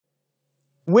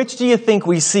Which do you think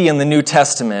we see in the New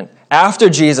Testament after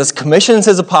Jesus commissions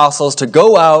his apostles to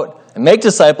go out and make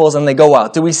disciples, and they go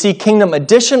out? Do we see kingdom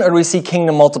addition or do we see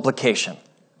kingdom multiplication?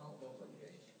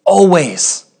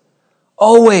 Always.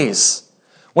 Always.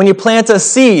 When you plant a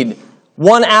seed,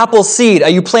 one apple seed, are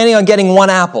you planning on getting one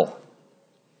apple?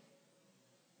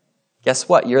 Guess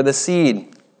what? You're the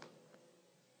seed.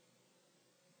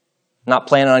 Not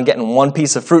planning on getting one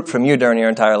piece of fruit from you during your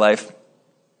entire life.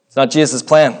 It's not Jesus'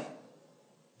 plan.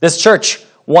 This church,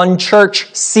 one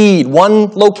church seed, one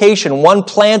location, one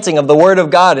planting of the Word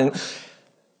of God, and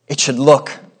it should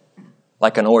look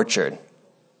like an orchard.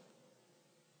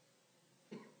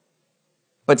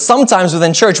 But sometimes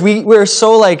within church, we're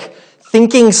so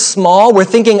thinking small, we're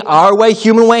thinking our way,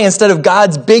 human way, instead of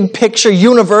God's big picture,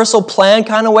 universal plan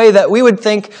kind of way, that we would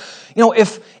think,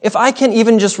 if I can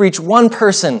even just reach one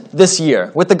person this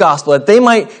year with the gospel, that they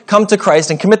might come to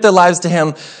Christ and commit their lives to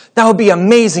Him, that would be an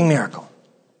amazing miracle.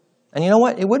 And you know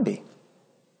what? It would be. The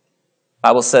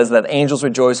Bible says that angels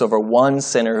rejoice over one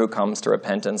sinner who comes to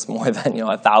repentance more than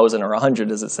 1,000 or 100,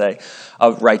 does it say,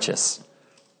 of righteous.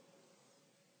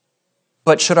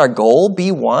 But should our goal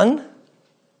be one?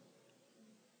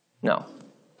 No.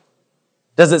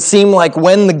 Does it seem like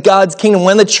when the God's kingdom,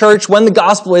 when the church, when the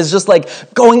gospel is just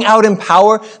going out in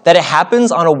power, that it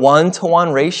happens on a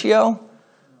 1-to-1 ratio?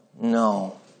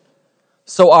 No.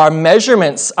 So our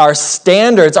measurements, our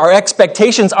standards, our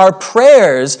expectations, our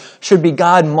prayers should be,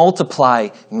 God, multiply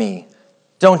me.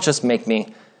 Don't just make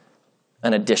me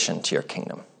an addition to your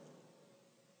kingdom.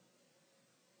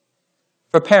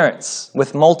 For parents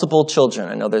with multiple children,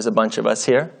 I know there's a bunch of us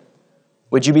here,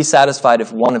 would you be satisfied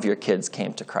if one of your kids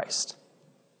came to Christ?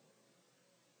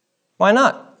 Why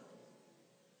not?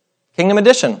 Kingdom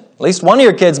addition. At least one of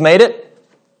your kids made it.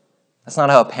 That's not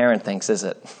how a parent thinks, is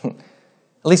it?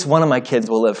 At least one of my kids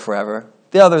will live forever.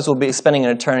 The others will be spending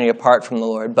an eternity apart from the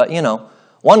Lord. But,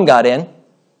 one got in.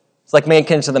 It's like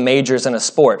making it to the majors in a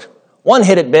sport. One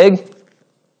hit it big.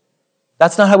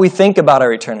 That's not how we think about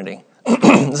our eternity.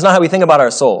 It's not how we think about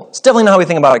our soul. It's definitely not how we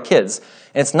think about our kids.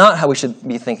 And it's not how we should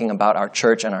be thinking about our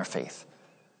church and our faith.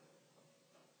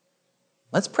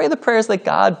 Let's pray the prayers that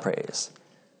God prays.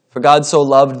 For God so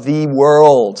loved the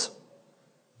world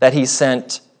that He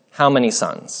sent how many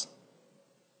sons?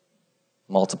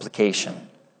 Multiplication.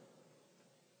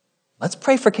 Let's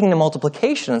pray for kingdom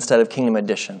multiplication instead of kingdom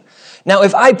addition. Now,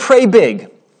 if I pray big,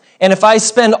 and if I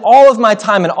spend all of my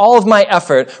time and all of my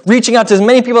effort reaching out to as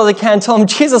many people as I can, tell them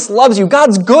Jesus loves you,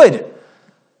 God's good.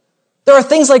 There are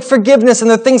things like forgiveness, and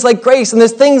there are things like grace, and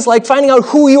there's things like finding out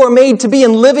who you are made to be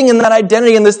and living in that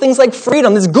identity, and there's things like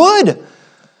freedom. It's good.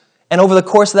 And over the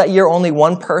course of that year, only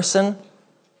one person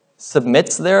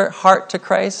submits their heart to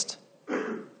Christ,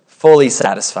 fully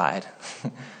satisfied.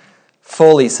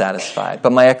 Fully satisfied.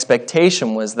 But my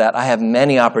expectation was that I have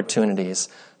many opportunities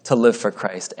to live for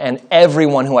Christ. And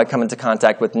everyone who I come into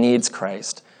contact with needs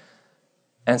Christ.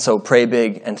 And so pray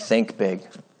big and think big.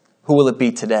 Who will it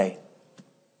be today?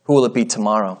 Who will it be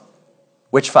tomorrow?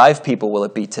 Which 5 people will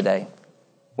it be today?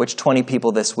 Which 20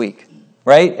 people this week?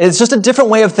 Right? It's just a different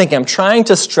way of thinking. I'm trying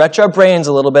to stretch our brains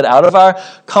a little bit out of our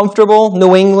comfortable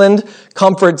New England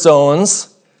comfort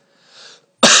zones.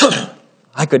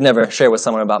 I could never share with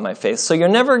someone about my faith. So you're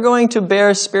never going to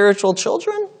bear spiritual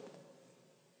children?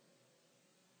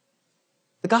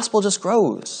 The gospel just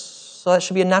grows. So that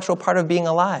should be a natural part of being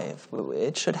alive.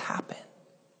 It should happen.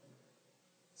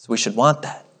 So we should want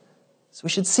that. So we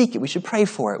should seek it. We should pray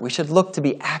for it. We should look to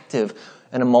be active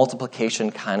in a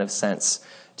multiplication kind of sense.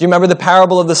 Do you remember the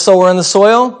parable of the sower and the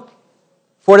soil?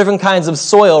 4 different kinds of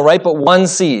soil, right? But one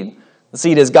seed. The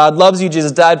seed is God loves you,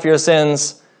 Jesus died for your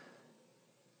sins.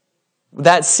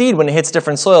 That seed, when it hits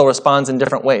different soil, responds in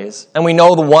different ways. And we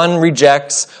know the one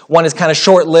rejects, one is kind of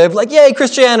short-lived, like, yay,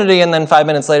 Christianity, and then 5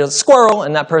 minutes later, squirrel,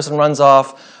 and that person runs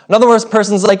off. Another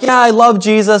person's like, yeah, I love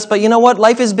Jesus, but you know what?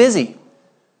 Life is busy.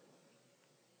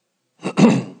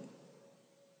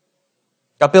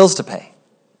 Got bills to pay.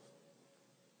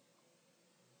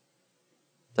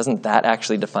 Doesn't that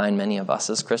actually define many of us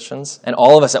as Christians? And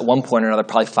all of us at one point or another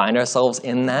probably find ourselves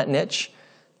in that niche.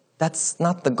 That's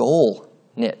not the goal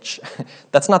niche.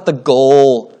 That's not the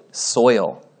goal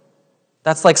soil.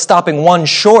 That's like stopping one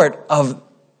short of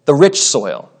the rich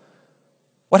soil.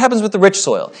 What happens with the rich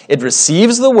soil? It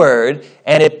receives the word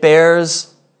and it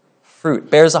bears fruit,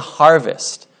 bears a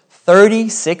harvest 30,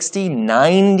 60,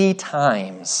 90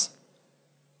 times.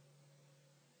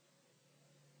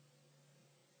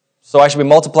 So I should be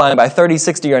multiplying by 30,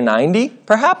 60, or 90,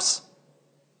 perhaps?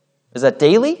 Is that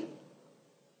daily?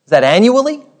 Is that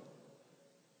annually?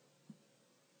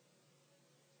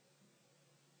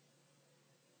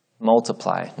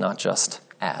 Multiply, not just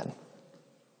add.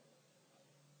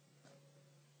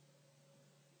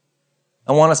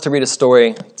 I want us to read a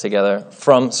story together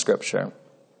from Scripture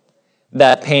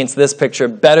that paints this picture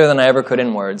better than I ever could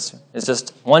in words. It's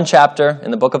just one chapter in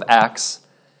the book of Acts,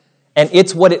 and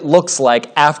it's what it looks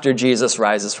like after Jesus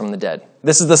rises from the dead.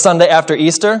 This is the Sunday after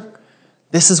Easter.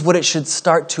 This is what it should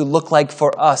start to look like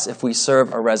for us if we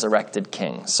serve a resurrected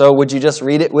King. So would you just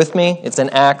read it with me? It's in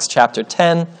Acts chapter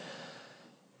 10.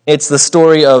 It's the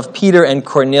story of Peter and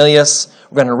Cornelius.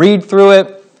 We're going to read through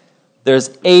it.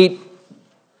 There's 8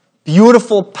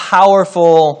 beautiful,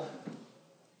 powerful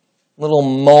little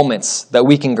moments that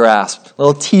we can grasp.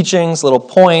 Little teachings, little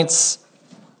points,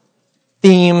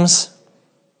 themes.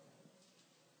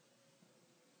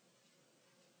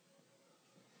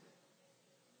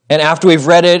 And after we've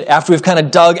read it, after we've kind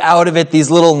of dug out of it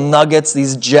these little nuggets,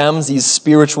 these gems, these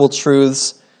spiritual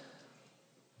truths,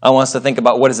 I want us to think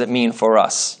about what does it mean for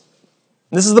us.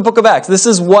 This is the book of Acts. This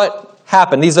is what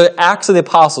happened. These are Acts of the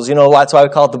Apostles. You know, that's why we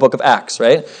call it the book of Acts,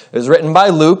 right? It was written by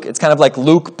Luke. It's kind of like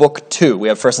Luke book 2. We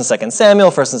have 1st and 2nd Samuel,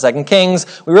 1st and 2nd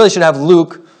Kings. We really should have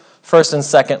Luke, 1st and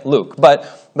 2nd Luke.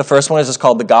 But the first one is just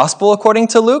called the Gospel according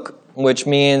to Luke, which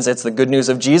means it's the good news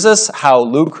of Jesus, how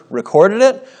Luke recorded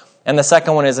it. And the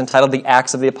second one is entitled The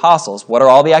Acts of the Apostles. What are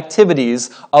all the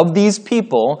activities of these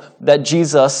people that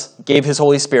Jesus gave his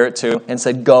Holy Spirit to and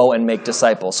said, go and make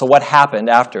disciples? So what happened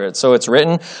after it? So it's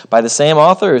written by the same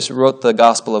author who wrote the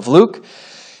Gospel of Luke.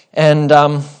 And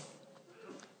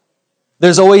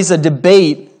there's always a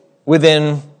debate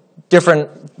within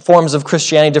different forms of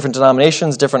Christianity, different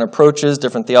denominations, different approaches,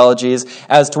 different theologies,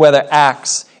 as to whether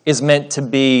Acts is meant to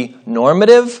be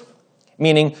normative,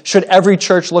 meaning, should every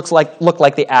church look like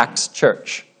the Acts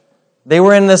church? They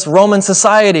were in this Roman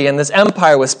society and this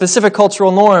empire with specific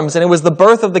cultural norms, and it was the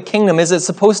birth of the kingdom. Is it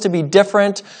supposed to be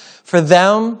different for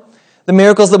them? The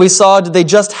miracles that we saw, did they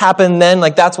just happen then?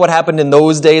 Like, that's what happened in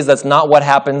those days. That's not what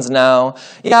happens now.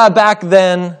 Yeah, back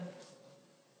then.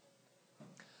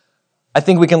 I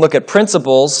think we can look at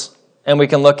principles and we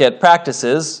can look at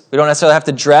practices. We don't necessarily have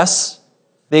to dress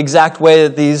the exact way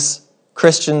that these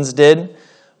Christians did.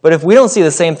 But if we don't see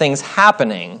the same things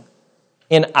happening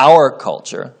in our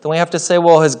culture, then we have to say,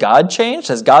 well, has God changed?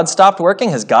 Has God stopped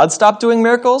working? Has God stopped doing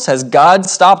miracles? Has God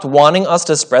stopped wanting us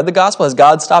to spread the gospel? Has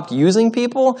God stopped using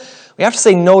people? We have to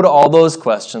say no to all those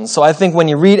questions. So I think when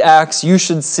you read Acts, you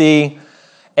should see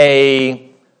a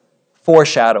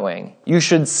foreshadowing. You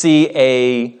should see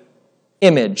a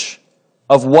image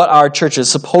of what our church is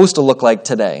supposed to look like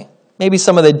today. Maybe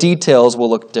some of the details will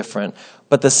look different,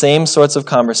 but the same sorts of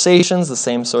conversations, the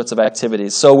same sorts of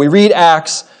activities. So we read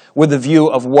Acts with a view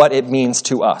of what it means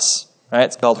to us. Right?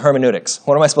 It's called hermeneutics.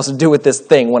 What am I supposed to do with this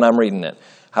thing when I'm reading it?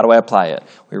 How do I apply it?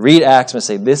 We read Acts and we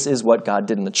say, this is what God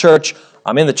did in the church.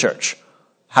 I'm in the church.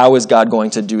 How is God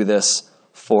going to do this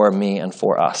for me and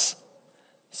for us?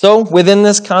 So within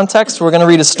this context, we're going to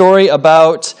read a story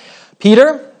about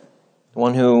Peter, the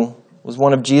one who was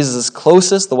one of Jesus'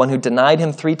 closest, the one who denied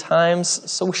him 3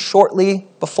 times so shortly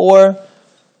before,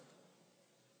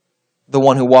 the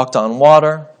one who walked on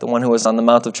water, the one who was on the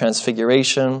Mount of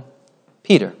Transfiguration,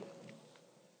 Peter.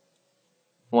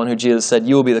 The one who Jesus said,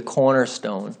 you will be the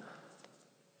cornerstone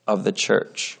of the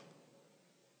church.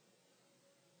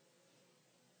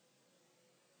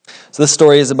 So this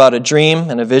story is about a dream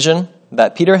and a vision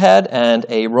that Peter had and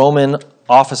a Roman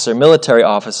officer, military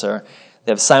officer.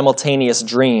 They have simultaneous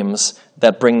dreams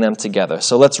that bring them together.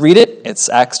 So let's read it. It's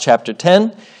Acts chapter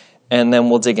 10, and then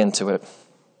we'll dig into it.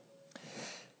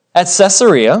 At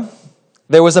Caesarea,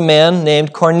 there was a man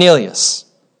named Cornelius.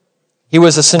 He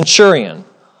was a centurion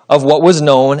of what was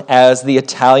known as the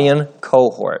Italian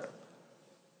cohort.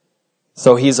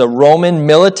 So he's a Roman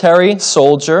military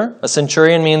soldier. A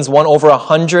centurion means 1 over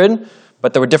 100,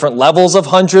 but there were different levels of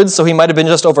hundreds, so he might have been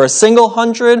just over a single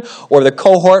 100, or the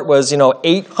cohort was,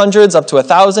 800s up to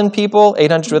 1,000 people,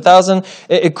 800 to 1,000.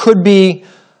 It could be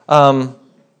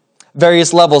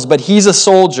various levels, but he's a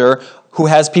soldier who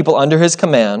has people under his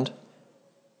command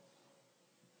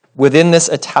within this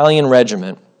Italian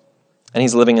regiment, and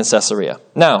he's living in Caesarea.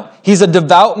 Now, he's a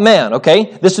devout man,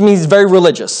 okay? This means he's very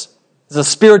religious. He's a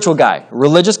spiritual guy, a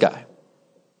religious guy.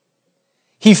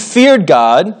 He feared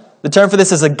God. The term for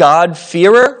this is a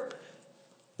God-fearer.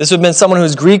 This would have been someone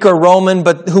who's Greek or Roman,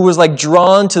 but who was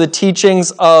drawn to the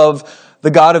teachings of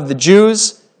the God of the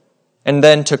Jews, and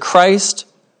then to Christ,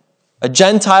 a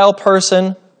Gentile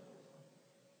person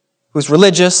who's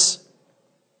religious,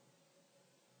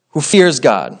 who fears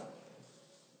God,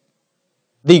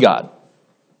 the God.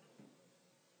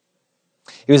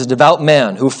 He was a devout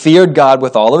man who feared God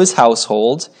with all of his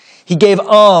household. He gave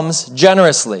alms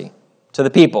generously to the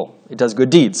people. He does good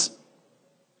deeds.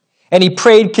 And he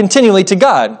prayed continually to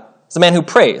God. He's a man who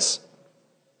prays.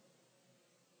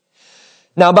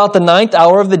 Now, about the 9th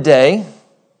hour of the day,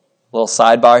 little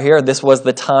sidebar here, this was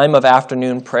the time of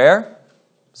afternoon prayer.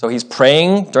 So he's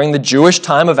praying during the Jewish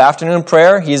time of afternoon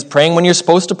prayer. He's praying when you're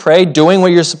supposed to pray, doing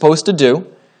what you're supposed to do.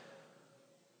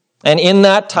 And in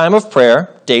that time of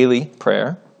prayer, daily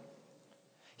prayer,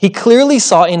 he clearly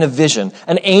saw in a vision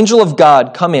an angel of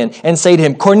God come in and say to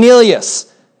him,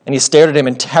 "Cornelius!" And he stared at him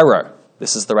in terror.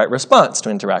 This is the right response to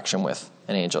interaction with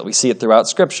an angel. We see it throughout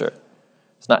Scripture.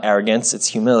 It's not arrogance, it's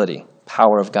humility,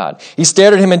 power of God. He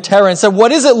stared at him in terror and said,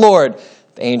 "What is it, Lord?"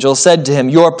 The angel said to him,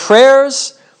 "Your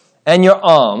prayers and your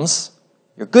alms,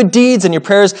 your good deeds and your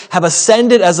prayers have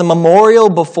ascended as a memorial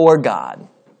before God."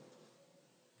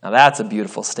 Now that's a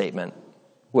beautiful statement.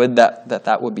 Would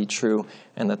that would be true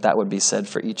and that would be said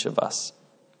for each of us.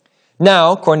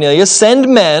 Now, Cornelius, send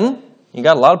men, you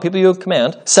got a lot of people you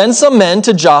command, send some men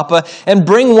to Joppa and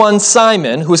bring one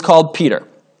Simon who is called Peter.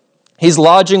 He's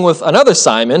lodging with another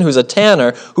Simon, who's a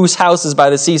tanner, whose house is by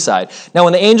the seaside. Now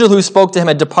when the angel who spoke to him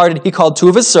had departed, he called 2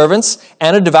 of his servants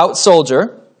and a devout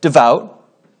soldier, devout,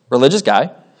 religious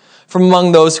guy, from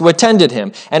among those who attended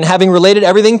him. And having related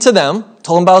everything to them,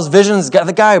 told him about his visions, got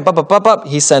the guy,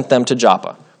 he sent them to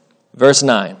Joppa. Verse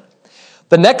 9.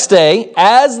 The next day,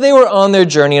 as they were on their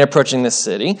journey and approaching the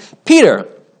city, Peter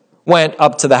went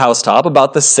up to the housetop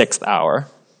about the 6th hour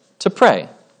to pray.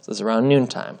 This is around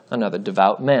noontime. Another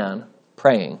devout man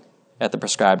praying at the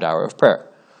prescribed hour of prayer.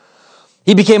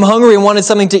 He became hungry and wanted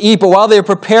something to eat, but while they were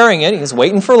preparing it, he was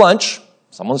waiting for lunch.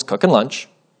 Someone's cooking lunch.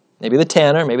 Maybe the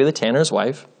tanner, maybe the tanner's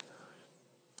wife.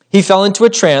 He fell into a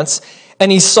trance,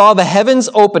 and he saw the heavens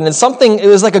open, and it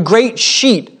was like a great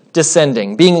sheet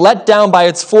descending, being let down by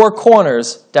its 4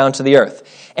 corners down to the earth.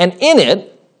 And in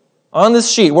it, on this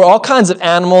sheet, were all kinds of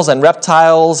animals and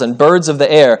reptiles and birds of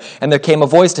the air. And there came a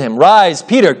voice to him, "Rise,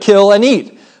 Peter, kill and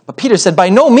eat." But Peter said, "By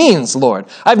no means, Lord.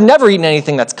 I've never eaten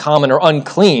anything that's common or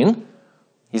unclean."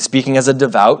 He's speaking as a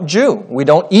devout Jew. We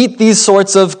don't eat these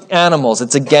sorts of animals.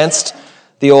 It's against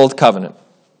the old covenant.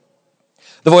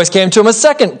 The voice came to him a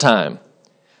second time.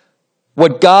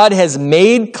 "What God has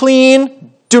made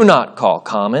clean, do not call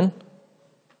common."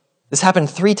 This happened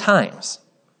 3 times.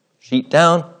 Sheet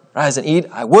down, rise and eat.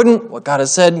 I wouldn't. What God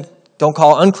has said, don't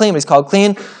call unclean, but he's called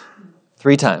clean.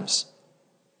 3 times.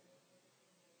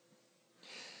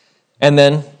 And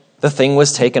then the thing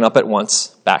was taken up at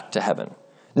once back to heaven.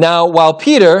 Now, while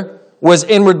Peter was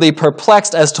inwardly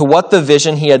perplexed as to what the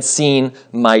vision he had seen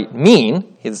might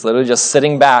mean, he's literally just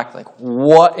sitting back like,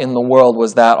 what in the world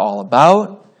was that all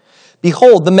about?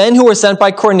 Behold, the men who were sent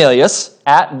by Cornelius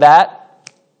at that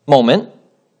moment,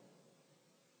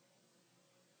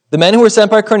 the men who were sent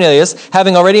by Cornelius,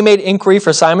 having already made inquiry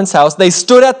for Simon's house, they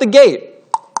stood at the gate.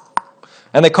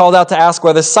 And they called out to ask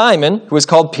whether Simon, who was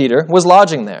called Peter, was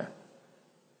lodging there.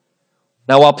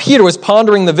 Now while Peter was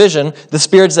pondering the vision, the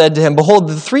Spirit said to him, "Behold,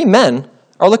 the 3 men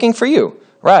are looking for you.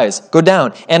 Rise, go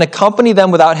down, and accompany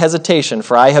them without hesitation,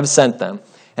 for I have sent them."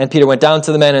 And Peter went down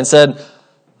to the men and said,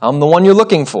 "I'm the one you're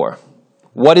looking for.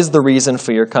 What is the reason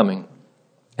for your coming?"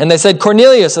 And they said,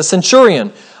 "Cornelius, a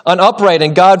centurion, an upright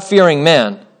and God-fearing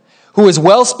man, who is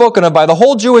well spoken of by the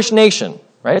whole Jewish nation."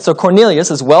 Right? So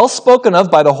Cornelius is well spoken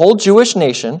of by the whole Jewish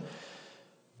nation.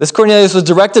 This Cornelius was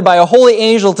directed by a holy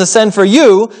angel to send for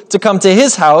you to come to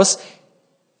his house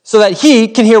so that he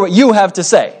can hear what you have to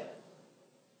say.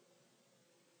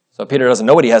 So Peter doesn't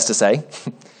know what he has to say.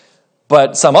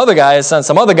 But some other guy has sent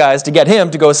some other guys to get him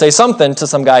to go say something to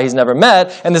some guy he's never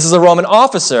met. And this is a Roman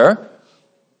officer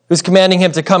who's commanding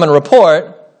him to come and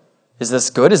report. Is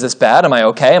this good? Is this bad? Am I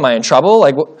okay? Am I in trouble?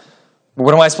 Like,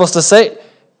 what am I supposed to say?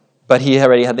 But he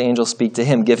already had the angel speak to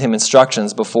him, give him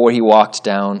instructions before he walked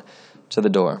down to the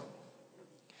door.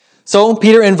 So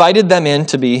Peter invited them in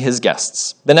to be his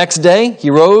guests. The next day, he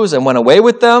rose and went away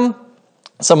with them.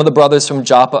 Some of the brothers from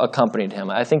Joppa accompanied him.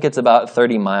 I think it's about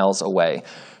 30 miles away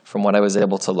from what I was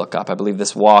able to look up. I believe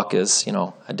this walk is,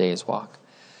 a day's walk.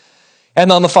 And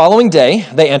on the following day,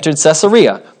 they entered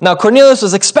Caesarea. Now Cornelius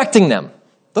was expecting them.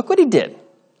 Look what he did.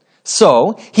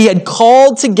 So he had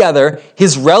called together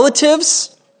his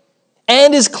relatives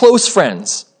and his close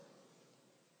friends.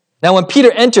 Now when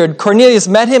Peter entered, Cornelius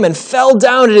met him and fell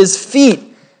down at his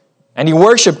feet, and he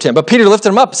worshipped him. But Peter lifted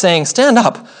him up, saying, "Stand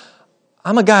up.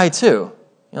 I'm a guy too.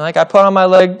 I put on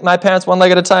my pants one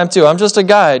leg at a time too. I'm just a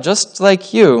guy, just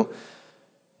like you."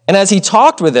 And as he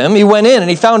talked with him, he went in and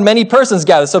he found many persons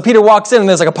gathered. So Peter walks in and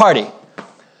there's like a party.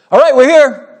 "All right, we're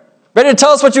here. Ready to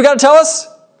tell us what you got to tell us?"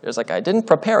 Peter's like, "I didn't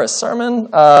prepare a sermon,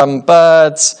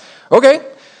 but okay."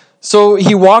 So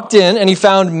he walked in and he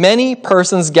found many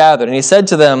persons gathered. And he said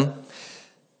to them,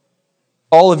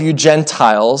 "All of you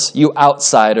Gentiles, you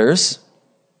outsiders,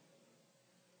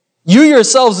 You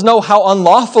yourselves know how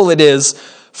unlawful it is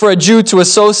for a Jew to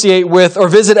associate with or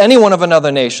visit anyone of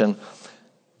another nation.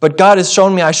 But God has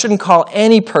shown me I shouldn't call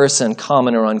any person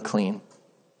common or unclean.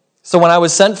 So when I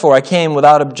was sent for, I came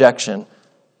without objection.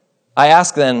 I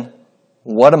asked then,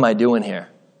 what am I doing here?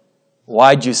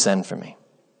 Why'd you send for me?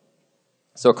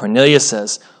 So Cornelius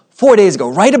says, 4 days ago,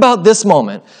 right about this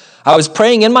moment, I was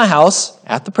praying in my house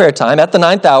at the prayer time, at the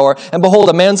 9th hour, and behold,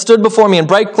 a man stood before me in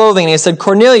bright clothing, and he said,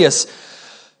 Cornelius,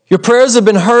 your prayers have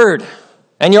been heard,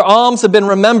 and your alms have been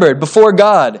remembered before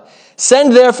God.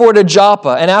 Send therefore to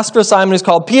Joppa, and ask for Simon who's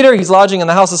called Peter. He's lodging in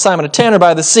the house of Simon a tanner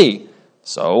by the sea.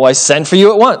 So I sent for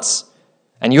you at once,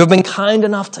 and you have been kind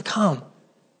enough to come.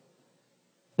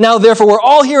 Now therefore we're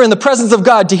all here in the presence of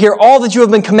God to hear all that you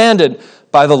have been commanded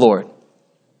by the Lord.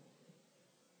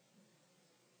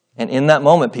 And in that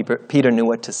moment, Peter knew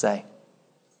what to say.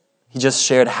 He just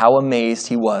shared how amazed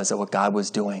he was at what God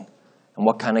was doing and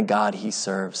what kind of God he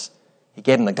serves. He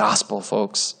gave him the gospel,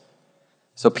 folks.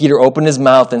 So Peter opened his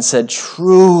mouth and said,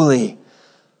 truly,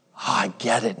 I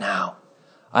get it now.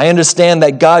 I understand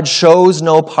that God shows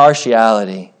no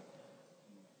partiality.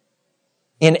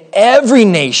 In every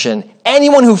nation,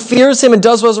 anyone who fears him and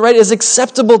does what is right is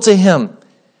acceptable to him.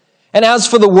 And as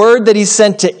for the word that he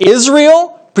sent to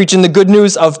Israel, preaching the good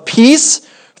news of peace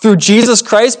through Jesus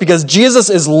Christ, because Jesus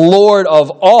is Lord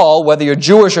of all, whether you're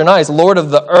Jewish or not, he's Lord of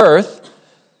the earth.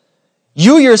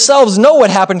 You yourselves know what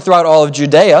happened throughout all of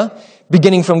Judea,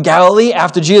 beginning from Galilee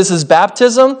after Jesus'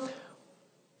 baptism,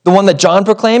 the one that John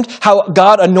proclaimed, how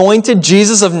God anointed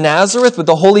Jesus of Nazareth with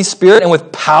the Holy Spirit and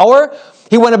with power.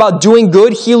 He went about doing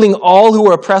good, healing all who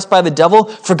were oppressed by the devil,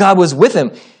 for God was with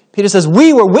him. Peter says,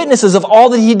 we were witnesses of all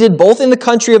that he did, both in the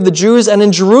country of the Jews and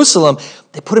in Jerusalem.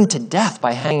 They put him to death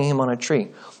by hanging him on a tree.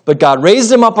 But God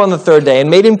raised him up on the third day and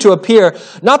made him to appear,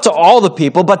 not to all the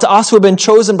people, but to us who have been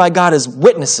chosen by God as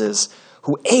witnesses,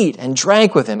 who ate and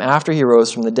drank with him after he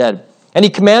rose from the dead. And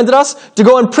he commanded us to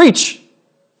go and preach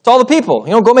to all the people.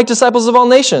 Go make disciples of all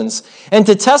nations. And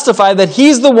to testify that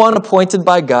he's the one appointed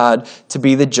by God to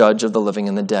be the judge of the living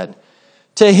and the dead.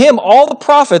 To him, all the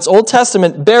prophets, Old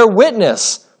Testament, bear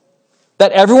witness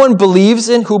that everyone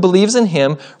who believes in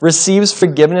him receives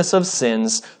forgiveness of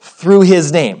sins through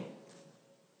his name.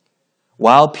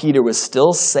 While Peter was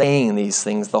still saying these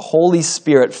things, the Holy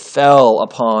Spirit fell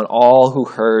upon all who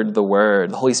heard the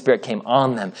word. The Holy Spirit came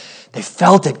on them. They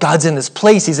felt it. God's in this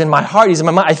place. He's in my heart. He's in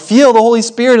my mind. I feel the Holy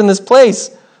Spirit in this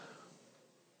place.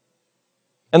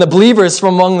 And the believers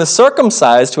from among the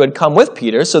circumcised who had come with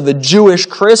Peter, so the Jewish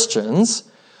Christians,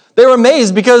 they were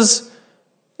amazed because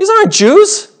these aren't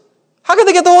Jews. How could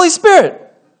they get the Holy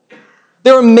Spirit?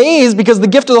 They were amazed because the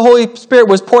gift of the Holy Spirit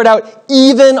was poured out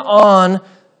even on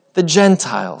the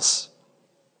Gentiles.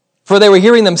 For they were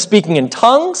hearing them speaking in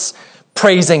tongues,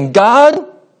 praising God.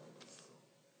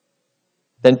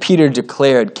 Then Peter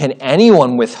declared, can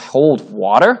anyone withhold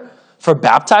water for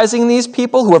baptizing these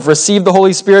people who have received the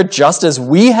Holy Spirit just as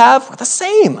we have? We're the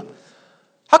same.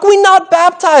 How can we not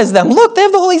baptize them? Look, they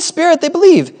have the Holy Spirit. They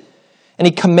believe. And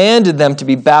he commanded them to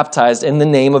be baptized in the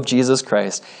name of Jesus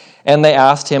Christ. And they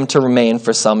asked him to remain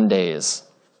for some days.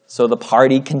 So the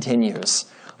party continues.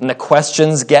 And the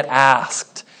questions get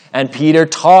asked. And Peter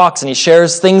talks and he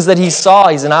shares things that he saw.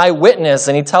 He's an eyewitness.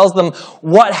 And he tells them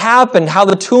what happened, how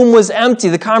the tomb was empty,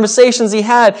 the conversations he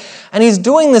had. And he's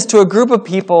doing this to a group of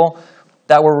people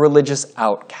that were religious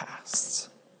outcasts.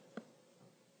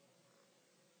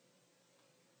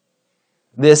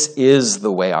 This is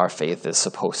the way our faith is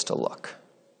supposed to look.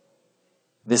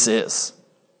 This is.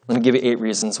 Let me give you 8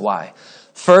 reasons why.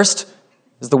 First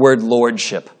is the word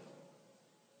lordship.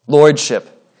 Lordship.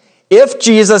 If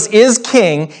Jesus is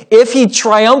king, if he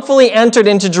triumphantly entered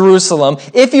into Jerusalem,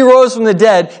 if he rose from the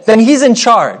dead, then he's in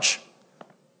charge.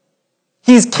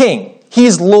 He's king.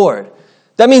 He's Lord.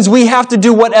 That means we have to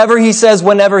do whatever he says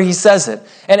whenever he says it.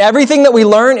 And everything that we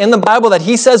learn in the Bible that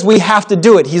he says, we have to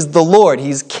do it. He's the Lord.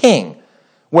 He's king.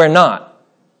 We're not.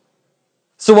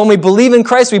 So when we believe in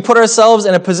Christ, we put ourselves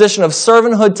in a position of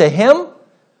servanthood to him,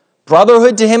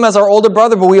 brotherhood to him as our older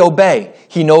brother, but we obey.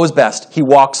 He knows best. He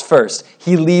walks first.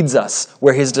 He leads us.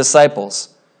 We're his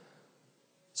disciples.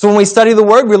 So when we study the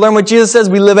word, we learn what Jesus says,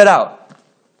 we live it out.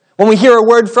 When we hear a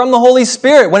word from the Holy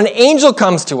Spirit, when an angel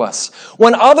comes to us,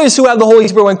 when others who have the Holy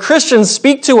Spirit, when Christians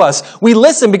speak to us, we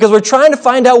listen because we're trying to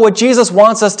find out what Jesus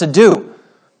wants us to do.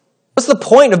 What's the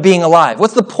point of being alive?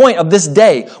 What's the point of this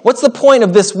day? What's the point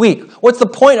of this week? What's the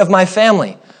point of my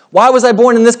family? Why was I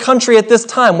born in this country at this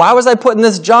time? Why was I put in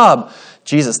this job?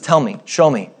 Jesus, tell me, show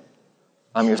me.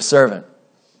 I'm your servant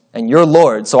and your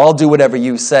Lord, so I'll do whatever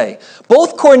you say.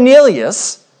 Both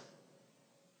Cornelius,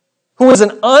 who was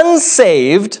an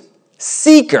unsaved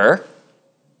seeker,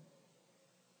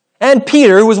 and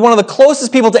Peter, who was one of the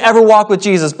closest people to ever walk with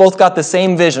Jesus, both got the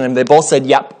same vision, and they both said,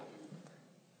 yep,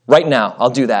 right now, I'll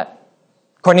do that.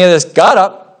 Cornelius got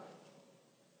up,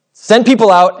 sent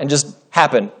people out, and just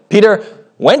happened. Peter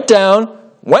went down,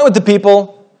 went with the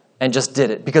people, and just did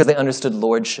it because they understood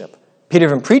lordship. Peter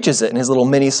even preaches it in his little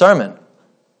mini sermon.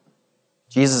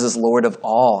 Jesus is Lord of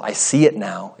all. I see it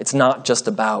now. It's not just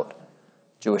about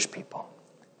Jewish people.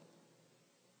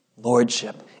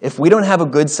 Lordship. If we don't have a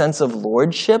good sense of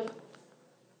lordship,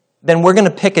 then we're going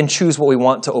to pick and choose what we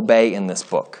want to obey in this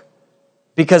book.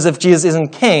 Because if Jesus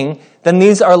isn't king, then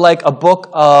these are like a book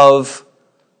of,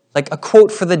 like a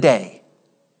quote for the day.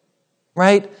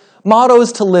 Right?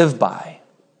 Mottos to live by.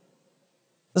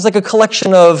 There's like a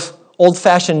collection of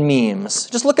old-fashioned memes.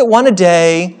 Just look at one a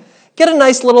day, get a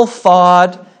nice little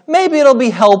thought, maybe it'll be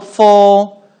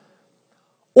helpful.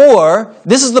 Or,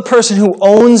 this is the person who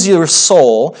owns your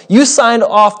soul. You signed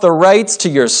off the rights to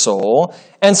your soul,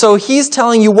 and so he's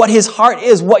telling you what his heart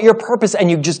is, what your purpose, and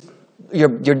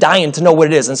you're dying to know what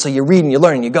it is, and so you read and you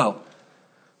learn and you go.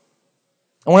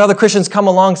 And when other Christians come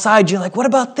alongside, you're like, what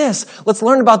about this? Let's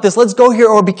learn about this. Let's go here,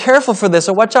 or be careful for this,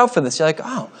 or watch out for this. You're like,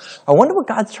 oh, I wonder what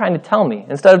God's trying to tell me.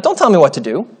 Instead of, don't tell me what to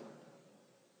do.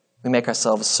 We make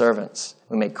ourselves servants.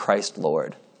 We make Christ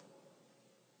Lord.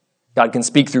 God can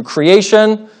speak through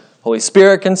creation. Holy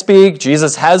Spirit can speak.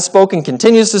 Jesus has spoken,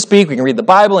 continues to speak. We can read the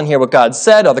Bible and hear what God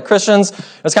said. Other Christians,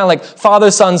 it's kind of like Father,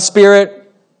 Son,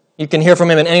 Spirit. You can hear from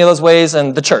him in any of those ways,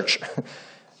 and the church.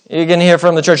 You can hear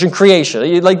from the church in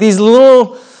creation. Like these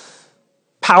little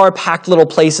power-packed little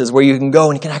places where you can go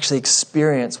and you can actually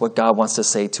experience what God wants to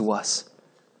say to us.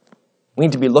 We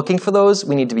need to be looking for those.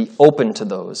 We need to be open to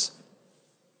those.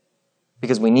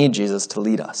 Because we need Jesus to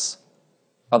lead us.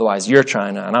 Otherwise, you're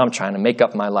trying to, and I'm trying to make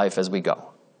up my life as we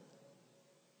go.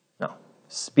 No.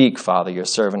 Speak, Father, your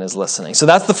servant is listening. So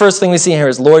that's the first thing we see here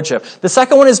is lordship. The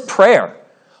second one is prayer.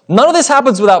 None of this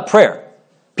happens without prayer.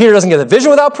 Peter doesn't get the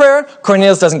vision without prayer.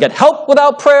 Cornelius doesn't get help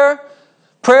without prayer.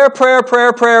 Prayer, prayer,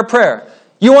 prayer, prayer, prayer.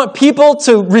 You want people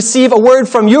to receive a word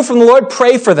from you, from the Lord,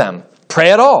 pray for them. Pray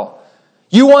at all.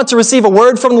 You want to receive a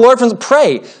word from the Lord,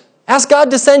 pray. Ask God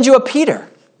to send you a Peter.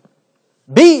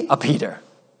 Be a Peter.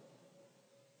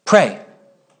 Pray.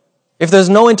 If there's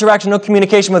no interaction, no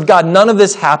communication with God, none of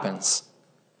this happens.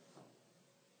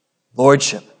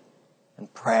 Lordship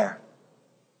and prayer.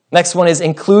 Next one is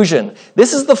inclusion.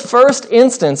 This is the first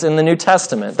instance in the New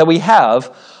Testament that we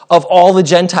have of all the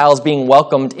Gentiles being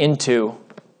welcomed into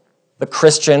the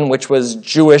Christian, which was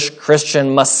Jewish,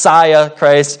 Christian, Messiah,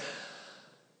 Christ,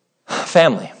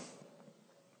 family.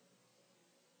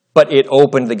 But it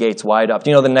opened the gates wide up. Do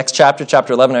you know the next chapter,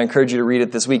 chapter 11, I encourage you to read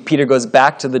it this week. Peter goes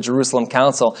back to the Jerusalem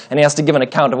council, and he has to give an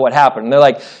account of what happened. And they're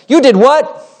like, you did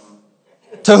what?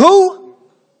 To who?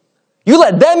 You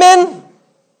let them in?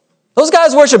 Those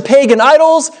guys worship pagan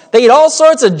idols. They eat all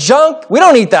sorts of junk. We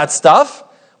don't eat that stuff.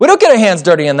 We don't get our hands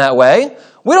dirty in that way.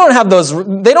 We don't have those,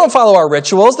 they don't follow our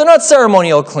rituals. They're not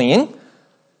ceremonial clean.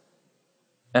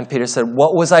 And Peter said,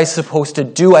 what was I supposed to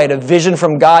do? I had a vision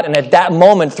from God, and at that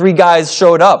moment, 3 guys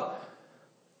showed up.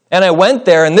 And I went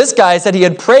there, and this guy said he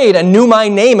had prayed and knew my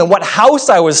name and what house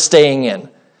I was staying in.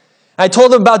 And I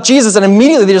told them about Jesus, and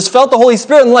immediately they just felt the Holy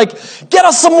Spirit and like, get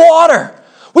us some water.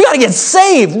 We got to get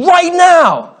saved right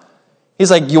now.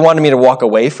 He's like, you wanted me to walk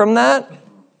away from that?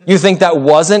 You think that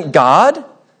wasn't God?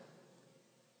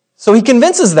 So he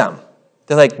convinces them.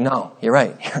 They're like, no, you're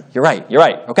right. You're right. You're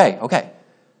right. Okay.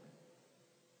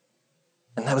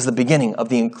 And that was the beginning of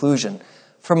the inclusion.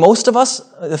 For most of us,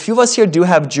 a few of us here do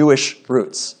have Jewish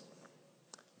roots.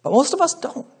 But most of us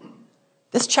don't.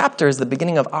 This chapter is the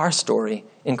beginning of our story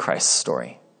in Christ's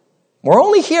story. We're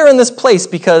only here in this place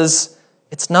because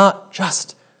it's not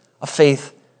just a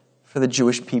faith for the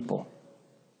Jewish people.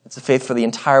 It's a faith for the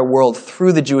entire world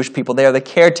through the Jewish people. They are the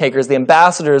caretakers, the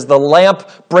ambassadors, the lamp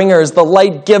bringers, the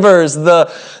light givers, the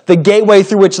gateway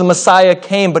through which the Messiah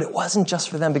came. But it wasn't just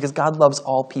for them because God loves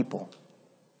all people.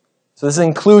 So this is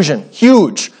inclusion,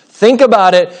 huge. Think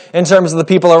about it in terms of the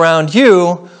people around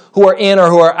you who are in or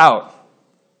who are out.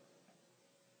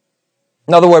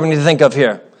 Another word we need to think of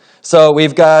here. So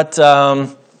we've got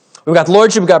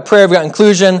lordship, we've got prayer, we've got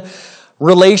inclusion,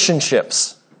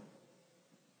 relationships.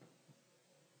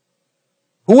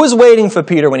 Who was waiting for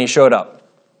Peter when he showed up?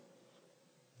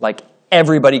 Like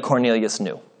everybody Cornelius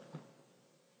knew.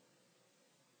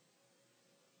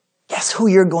 Guess who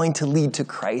you're going to lead to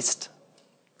Christ?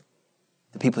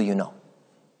 The people you know.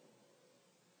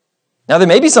 Now, there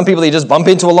may be some people that you just bump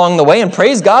into along the way, and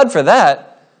praise God for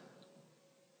that.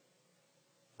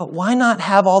 But why not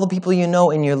have all the people you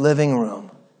know in your living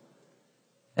room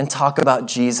and talk about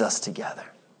Jesus together?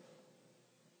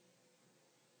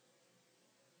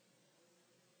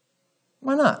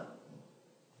 Why not?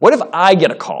 What if I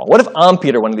get a call? What if I'm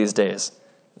Peter one of these days?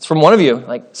 It's from one of you.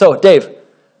 Like, so, Dave,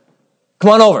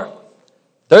 come on over.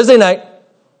 Thursday night,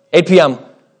 8 p.m.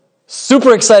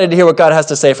 Super excited to hear what God has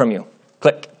to say from you.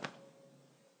 Click.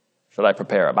 Should I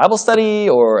prepare a Bible study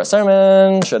or a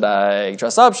sermon? Should I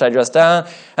dress up? Should I dress down?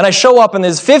 And I show up and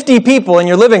there's 50 people in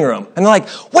your living room. And they're like,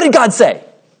 what did God say?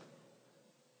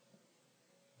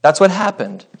 That's what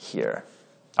happened here.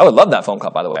 I would love that phone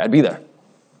call, by the way. I'd be there.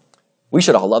 We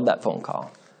should all love that phone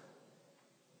call.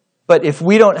 But if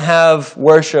we don't have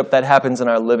worship that happens in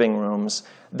our living rooms,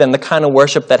 then the kind of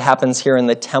worship that happens here in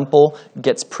the temple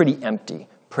gets pretty empty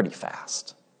pretty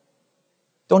fast.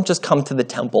 Don't just come to the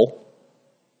temple.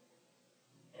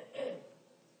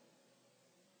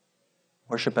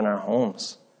 Worship in our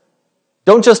homes.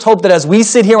 Don't just hope that as we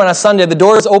sit here on a Sunday, the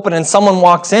door is open and someone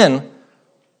walks in.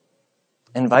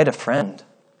 Invite a friend.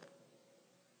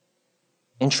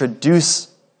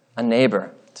 Introduce a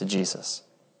neighbor to Jesus.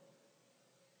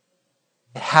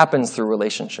 It happens through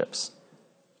relationships.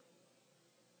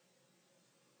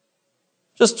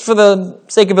 Just for the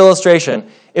sake of illustration,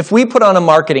 if we put on a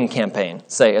marketing campaign,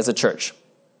 say, as a church,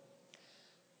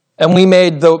 and we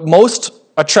made the most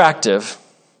attractive,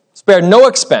 spared no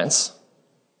expense,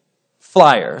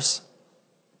 flyers,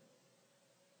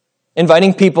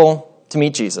 inviting people to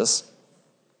meet Jesus,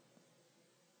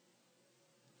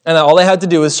 and all they had to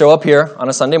do was show up here on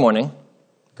a Sunday morning,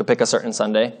 could pick a certain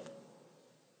Sunday,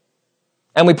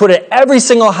 and we put it at every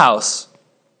single house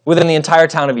within the entire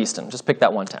town of Easton. Just pick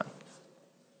that one town.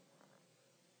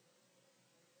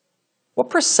 What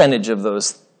percentage of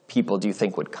those people do you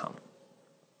think would come?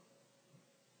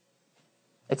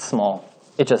 It's small.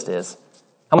 It just is.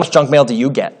 How much junk mail do you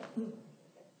get?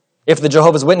 If the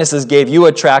Jehovah's Witnesses gave you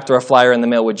a tract or a flyer in the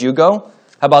mail, would you go?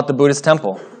 How about the Buddhist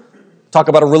temple? Talk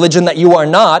about a religion that you are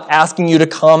not, asking you to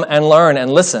come and learn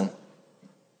and listen.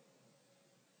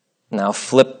 Now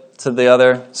flip to the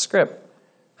other script.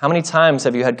 How many times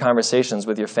have you had conversations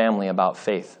with your family about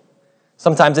faith?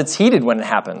 Sometimes it's heated when it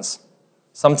happens.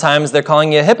 Sometimes they're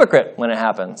calling you a hypocrite when it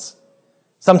happens.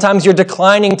 Sometimes you're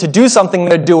declining to do something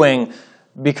they're doing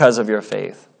because of your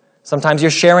faith. Sometimes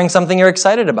you're sharing something you're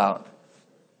excited about.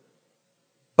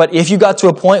 But if you got to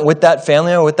a point with that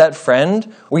family or with that friend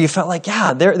where you felt like,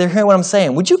 yeah, they're hearing what I'm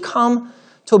saying, would you come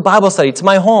to a Bible study, to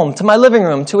my home, to my living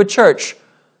room, to a church?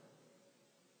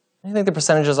 What do you think the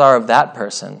percentages are of that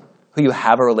person who you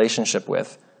have a relationship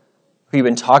with, who you've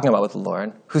been talking about with the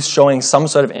Lord, who's showing some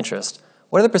sort of interest?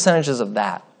 What are the percentages of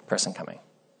that person coming?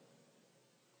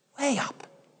 Way up.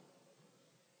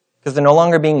 Because they're no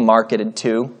longer being marketed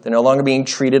to. They're no longer being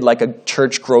treated like a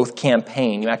church growth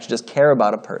campaign. You actually just care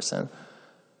about a person.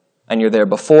 And you're there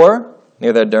before,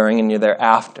 you're there during, and you're there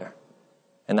after.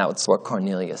 And that's what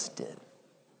Cornelius did.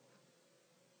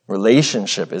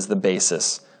 Relationship is the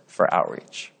basis for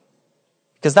outreach.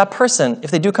 Because that person,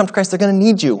 if they do come to Christ, they're going to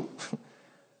need you.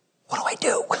 What do I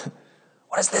do?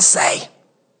 What does this say?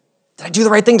 Did I do the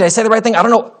right thing? Did I say the right thing? I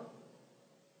don't know.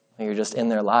 You're just in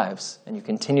their lives, and you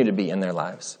continue to be in their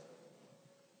lives.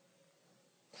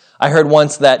 I heard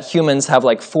once that humans have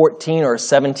like 14 or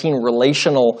 17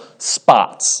 relational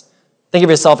spots. Think of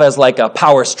yourself as like a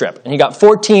power strip, and you got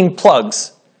 14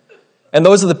 plugs. And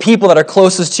those are the people that are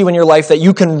closest to you in your life that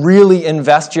you can really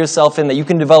invest yourself in, that you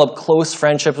can develop close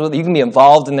friendships with, that you can be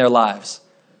involved in their lives.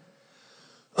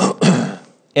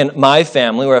 In my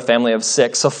family, we're a family of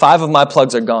 6, so 5 of my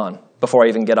plugs are gone before I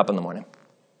even get up in the morning.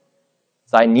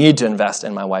 So I need to invest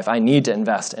in my wife. I need to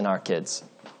invest in our kids.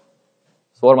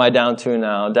 So what am I down to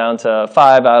now? Down to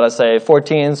 5 out of, say,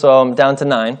 14, so I'm down to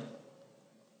 9.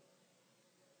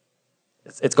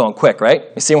 It's going quick, right?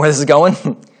 You see where this is going?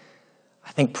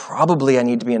 I think probably I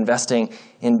need to be investing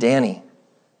in Danny,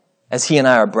 as he and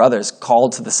I are brothers,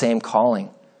 called to the same calling,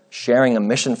 sharing a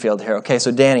mission field here. Okay,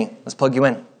 so Danny, let's plug you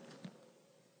in.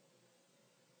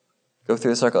 Go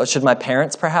through the circle. Should my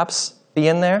parents perhaps be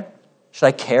in there? Should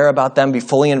I care about them, be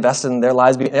fully invested in their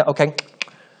lives? Okay,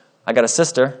 I got a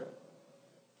sister.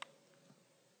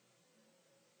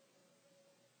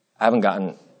 I haven't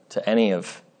gotten to any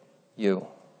of you.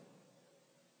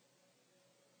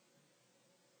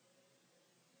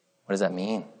 What does that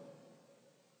mean?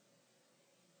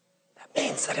 That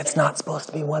means that it's not supposed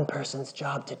to be one person's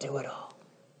job to do it all.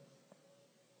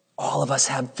 All of us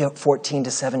have 14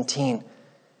 to 17.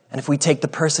 And if we take the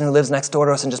person who lives next door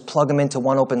to us and just plug them into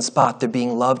one open spot, they're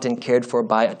being loved and cared for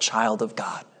by a child of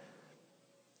God.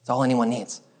 That's all anyone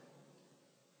needs.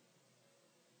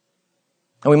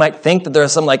 And we might think that there are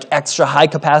some like extra high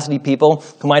capacity people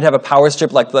who might have a power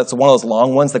strip like that's one of those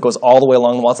long ones that goes all the way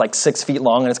along the wall. It's like 6 feet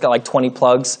long and it's got like 20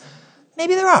 plugs.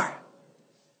 Maybe there are.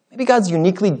 Maybe God's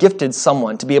uniquely gifted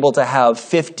someone to be able to have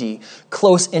 50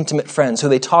 close, intimate friends who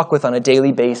they talk with on a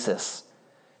daily basis,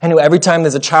 and who every time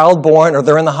there's a child born or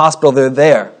they're in the hospital, they're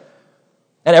there.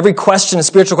 And every question, a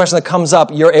spiritual question that comes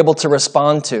up, you're able to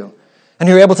respond to, and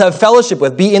you're able to have fellowship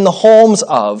with, be in the homes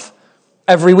of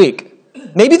every week.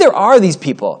 Maybe there are these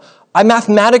people. I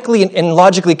mathematically and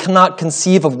logically cannot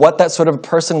conceive of what that sort of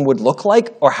person would look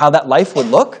like or how that life would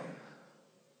look.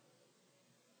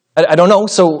 I don't know,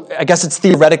 so I guess it's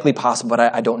theoretically possible, but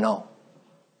I don't know.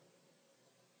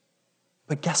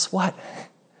 But guess what?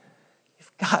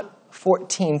 You've got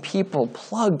 14 people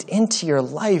plugged into your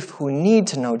life who need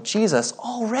to know Jesus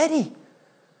already.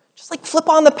 Just like flip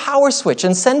on the power switch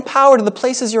and send power to the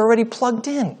places you're already plugged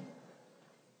in.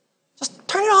 Just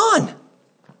turn it on.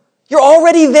 You're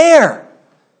already there.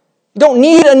 You don't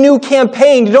need a new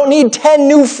campaign. You don't need 10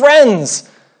 new friends.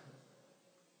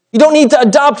 You don't need to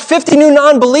adopt 50 new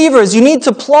non-believers. You need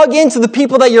to plug into the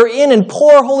people that you're in and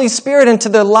pour Holy Spirit into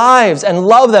their lives and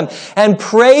love them and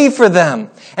pray for them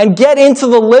and get into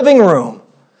the living room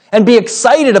and be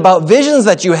excited about visions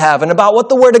that you have and about what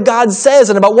the Word of God says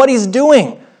and about what He's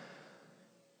doing.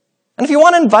 And if you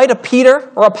want to invite a Peter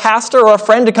or a pastor or a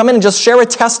friend to come in and just share a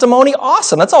testimony,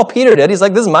 awesome. That's all Peter did. He's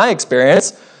like, this is my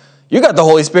experience. You got the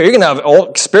Holy Spirit. You're going to have all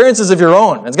experiences of your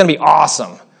own. It's going to be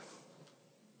awesome.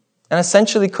 And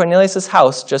essentially, Cornelius'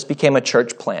 house just became a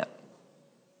church plant.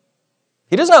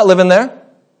 Peter's not living there.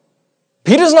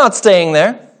 Peter's not staying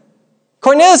there.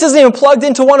 Cornelius isn't even plugged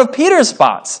into one of Peter's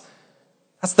spots.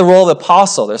 That's the role of the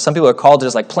apostle. There's some people who are called to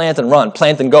just like plant and run,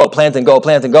 plant and go, plant and go,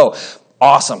 plant and go.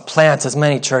 Awesome. Plant as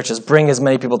many churches, bring as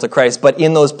many people to Christ. But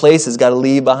in those places, got to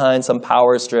leave behind some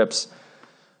power strips.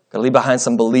 Got to leave behind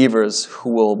some believers who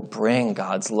will bring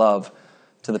God's love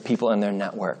to the people in their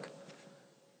network.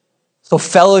 So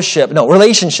relationship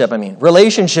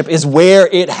is where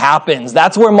it happens.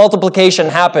 That's where multiplication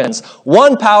happens.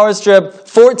 One power strip,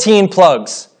 14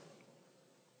 plugs.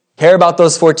 Care about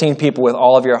those 14 people with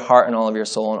all of your heart and all of your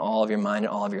soul and all of your mind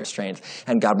and all of your strength.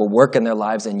 And God will work in their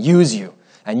lives and use you.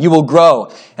 And you will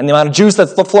grow. And the amount of juice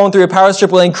that's flowing through your power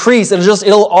strip will increase.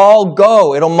 It'll all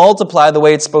go. It'll multiply the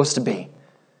way it's supposed to be.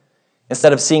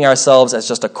 Instead of seeing ourselves as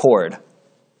just a cord.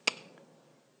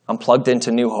 I'm plugged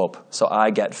into New Hope, so I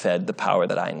get fed the power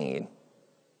that I need.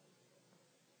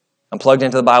 I'm plugged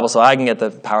into the Bible, so I can get the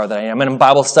power that I need. I'm in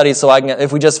Bible studies, so I can get,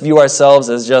 if we just view ourselves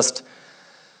as just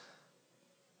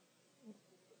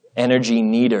energy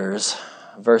needers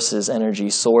versus energy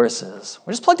sources,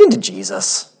 we're just plugged into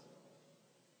Jesus.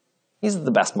 He's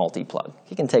the best multi-plug.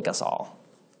 He can take us all.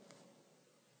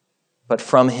 But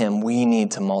from Him, we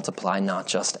need to multiply, not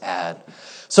just add.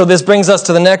 So this brings us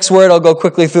to the next word. I'll go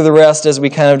quickly through the rest as we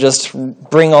kind of just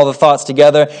bring all the thoughts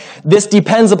together. This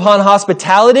depends upon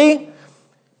hospitality.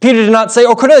 Peter did not say,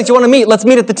 oh, Cornelius, you want to meet? Let's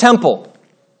meet at the temple.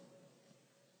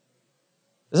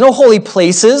 There's no holy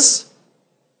places.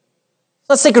 It's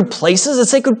not sacred places.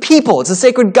 It's sacred people. It's a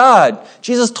sacred God.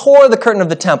 Jesus tore the curtain of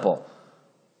the temple.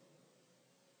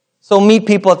 So meet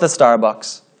people at the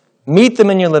Starbucks. Meet them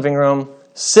in your living room.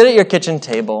 Sit at your kitchen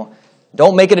table.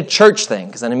 Don't make it a church thing,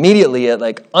 because then immediately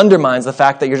it undermines the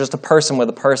fact that you're just a person with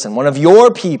a person, one of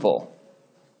your people.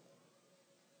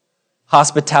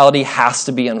 Hospitality has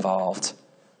to be involved.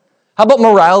 How about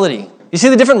morality? You see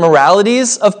the different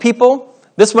moralities of people?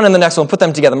 This one and the next one, put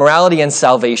them together. Morality and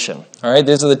salvation. All right,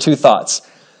 these are the two thoughts.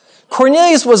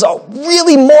 Cornelius was a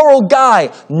really moral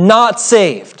guy, not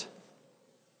saved.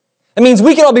 It means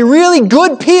we can all be really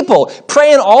good people,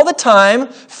 praying all the time,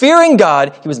 fearing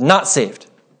God. He was not saved.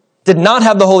 Did not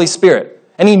have the Holy Spirit.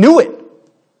 And he knew it.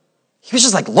 He was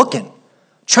just looking,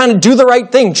 trying to do the right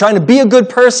thing, trying to be a good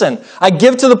person. I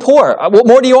give to the poor. What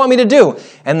more do you want me to do?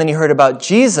 And then he heard about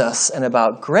Jesus and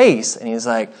about grace. And he's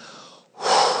like,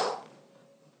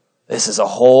 this is a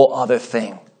whole other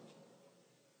thing.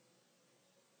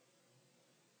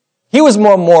 He was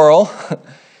more moral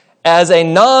as a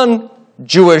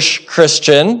non-Jewish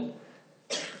Christian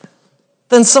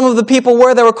than some of the people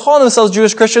that were calling themselves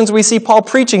Jewish Christians we see Paul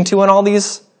preaching to in all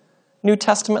these New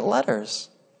Testament letters.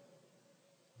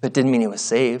 But it didn't mean he was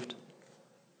saved.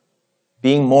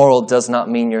 Being moral does not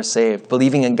mean you're saved.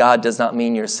 Believing in God does not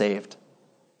mean you're saved.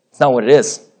 It's not what it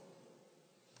is.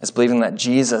 It's believing that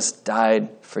Jesus died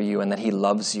for you and that He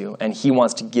loves you and He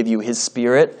wants to give you His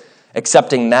Spirit.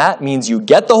 Accepting that means you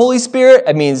get the Holy Spirit.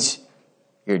 It means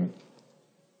you're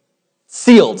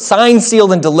sealed, signed,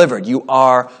 sealed, and delivered. You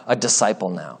are a disciple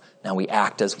now. Now we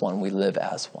act as one. We live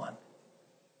as one.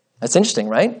 That's interesting,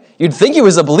 right? You'd think he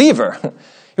was a believer.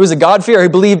 He was a God-fearer. He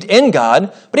believed in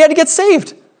God, but he had to get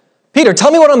saved. Peter,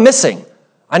 tell me what I'm missing.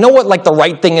 I know what the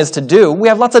right thing is to do. We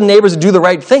have lots of neighbors who do the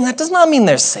right thing. That does not mean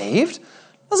they're saved.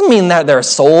 Doesn't mean that their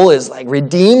soul is like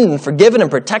redeemed and forgiven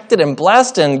and protected and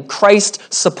blessed and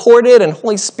Christ supported and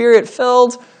Holy Spirit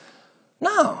filled.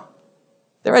 No.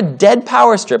 They're a dead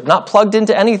power strip, not plugged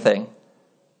into anything.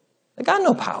 They've got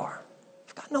no power.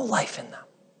 They've got no life in them.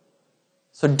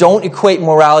 So don't equate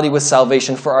morality with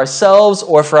salvation for ourselves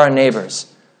or for our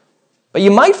neighbors. But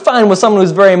you might find with someone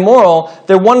who's very moral,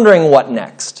 they're wondering what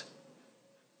next.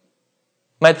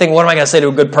 You might think, what am I going to say to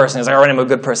a good person? He's like, I already am a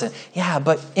good person. Yeah,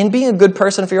 but in being a good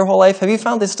person for your whole life, have you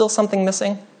found there's still something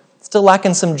missing? Still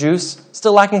lacking some juice?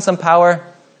 Still lacking some power?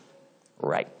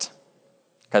 Right.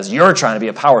 Because you're trying to be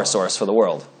a power source for the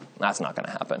world. That's not going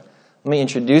to happen. Let me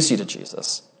introduce you to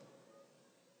Jesus.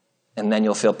 And then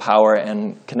you'll feel power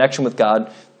and connection with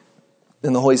God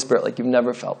and the Holy Spirit like you've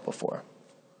never felt before.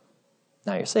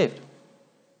 Now you're saved.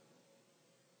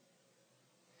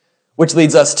 Which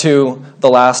leads us to the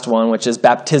last one, which is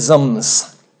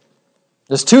baptisms.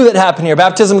 There's two that happen here.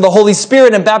 Baptism of the Holy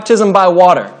Spirit and baptism by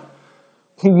water.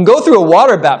 You can go through a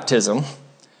water baptism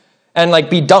and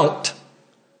be dunked,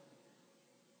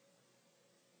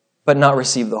 but not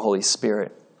receive the Holy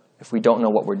Spirit if we don't know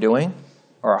what we're doing,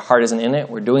 or our heart isn't in it.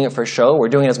 We're doing it for show. We're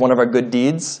doing it as one of our good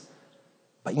deeds.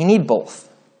 But you need both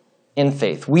in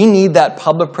faith. We need that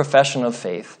public profession of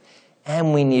faith,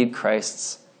 and we need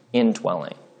Christ's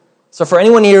indwelling. So for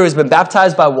anyone here who's been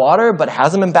baptized by water but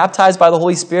hasn't been baptized by the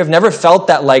Holy Spirit, never felt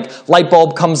that light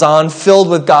bulb comes on, filled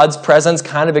with God's presence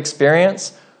kind of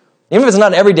experience, even if it's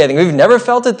not an everyday thing, if you've never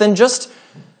felt it, then just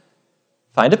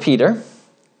find a Peter,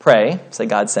 pray, say,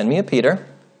 God, send me a Peter.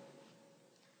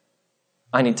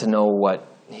 I need to know what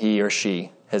he or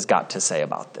she has got to say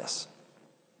about this.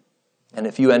 And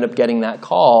if you end up getting that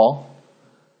call,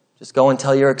 just go and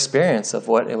tell your experience of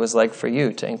what it was like for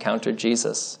you to encounter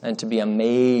Jesus and to be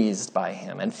amazed by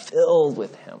him and filled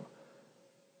with him.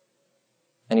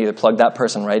 And either plug that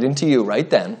person right into you right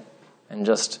then and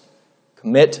just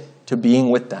commit to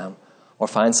being with them, or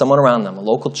find someone around them, a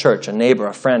local church, a neighbor,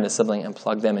 a friend, a sibling, and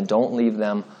plug them and don't leave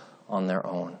them on their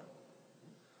own.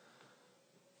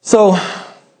 So,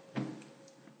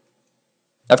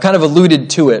 I've kind of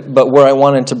alluded to it, but where I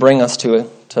wanted to bring us to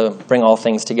bring all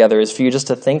things together, is for you just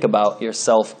to think about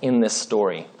yourself in this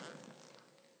story.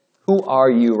 Who are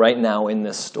you right now in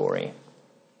this story?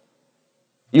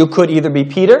 You could either be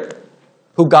Peter,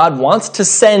 who God wants to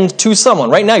send to someone.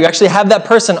 Right now, you actually have that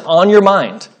person on your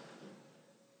mind.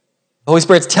 The Holy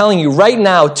Spirit's telling you right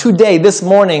now, today, this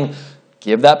morning,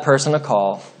 give that person a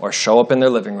call or show up in their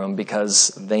living room because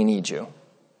they need you.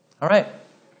 All right.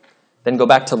 Then go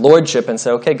back to lordship and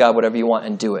say, okay, God, whatever you want,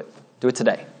 and do it. Do it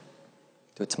today.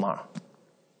 Do it tomorrow.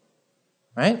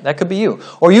 Right? That could be you.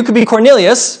 Or you could be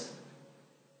Cornelius.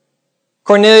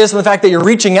 Cornelius, and the fact that you're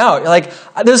reaching out. You're like,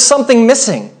 there's something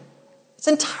missing. It's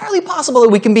entirely possible that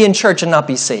we can be in church and not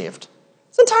be saved.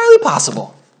 It's entirely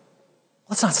possible.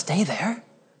 Let's not stay there.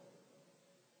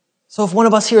 So if one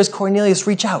of us here is Cornelius,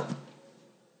 reach out.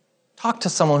 Talk to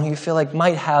someone who you feel like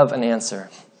might have an answer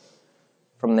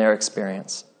from their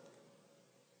experience.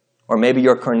 Or maybe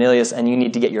you're Cornelius and you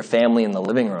need to get your family in the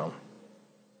living room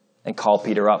and call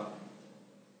Peter up.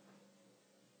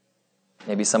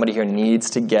 Maybe somebody here needs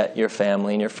to get your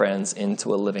family and your friends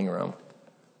into a living room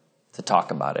to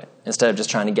talk about it instead of just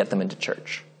trying to get them into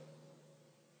church.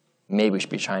 Maybe we should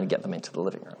be trying to get them into the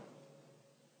living room.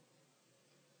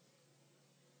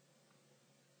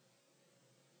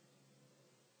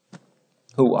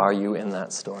 Who are you in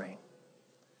that story?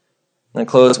 I'm going to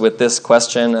close with this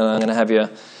question, and I'm going to have you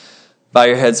bow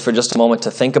your heads for just a moment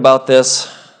to think about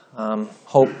this.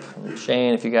 Hope and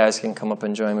Shane, if you guys can come up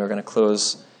and join me, we're going to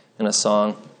close in a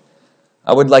song.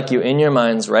 I would like you in your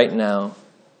minds right now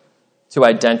to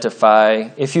identify,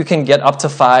 if you can get up to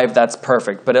 5, that's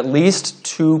perfect, but at least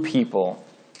 2 people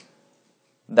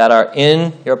that are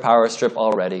in your power strip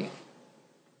already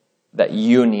that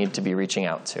you need to be reaching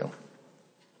out to.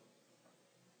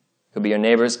 Could be your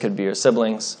neighbors, could be your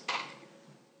siblings,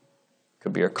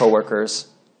 could be your coworkers.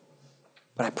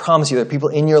 But I promise you there are people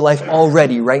in your life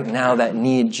already right now that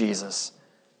need Jesus.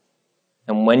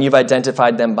 And when you've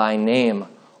identified them by name,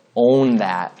 own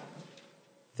that.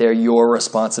 They're your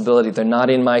responsibility. They're not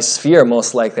in my sphere,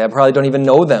 most likely. I probably don't even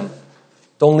know them.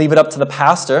 Don't leave it up to the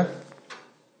pastor.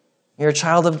 You're a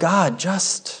child of God.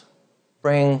 Just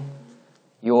bring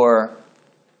your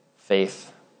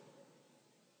faith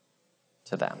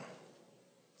to them.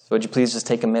 So would you please just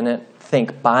take a minute,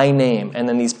 think by name, and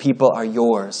then these people are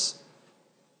yours.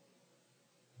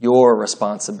 Your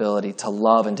responsibility to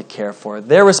love and to care for.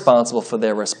 They're responsible for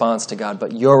their response to God,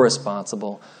 but you're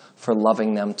responsible for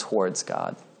loving them towards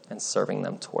God and serving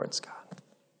them towards God.